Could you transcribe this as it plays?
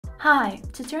Hi,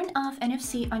 to turn off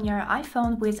NFC on your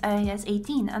iPhone with iOS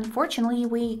 18, unfortunately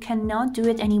we cannot do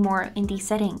it anymore in the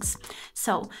settings.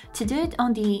 So to do it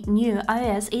on the new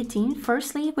iOS 18,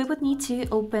 firstly we would need to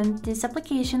open this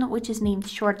application which is named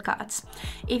Shortcuts.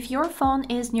 If your phone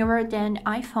is newer than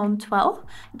iPhone 12,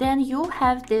 then you'll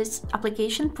have this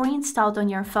application pre-installed on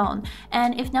your phone,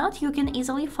 and if not, you can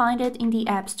easily find it in the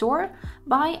App Store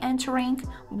by entering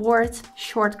word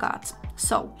shortcuts.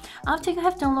 So after you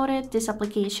have downloaded this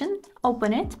application,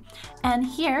 open it, and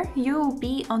here you will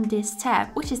be on this tab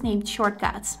which is named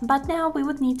Shortcuts. But now we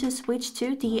would need to switch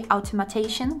to the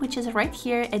automation, which is right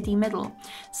here at the middle.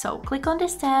 So click on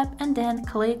this tab and then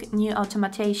click New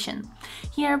Automation.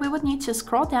 Here we would need to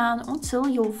scroll down until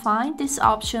you'll find this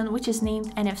option which is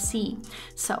named NFC.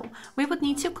 So we would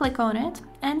need to click on it,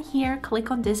 and here click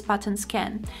on this button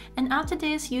Scan. And after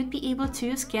this you'd be able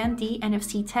to scan the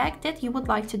NFC tag that you would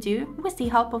like to do with the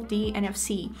help of the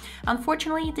NFC.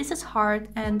 Unfortunately, this is hard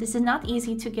and this is not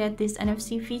easy to get this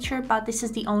NFC feature, but this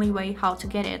is the only way how to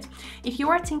get it. If you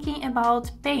are thinking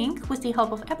about paying with the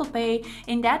help of Apple Pay,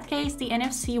 in that case the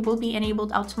NFC will be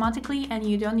enabled automatically and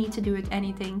you don't need to do it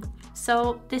anything.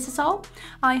 So this is all.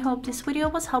 I hope this video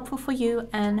was helpful for you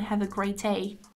and have a great day.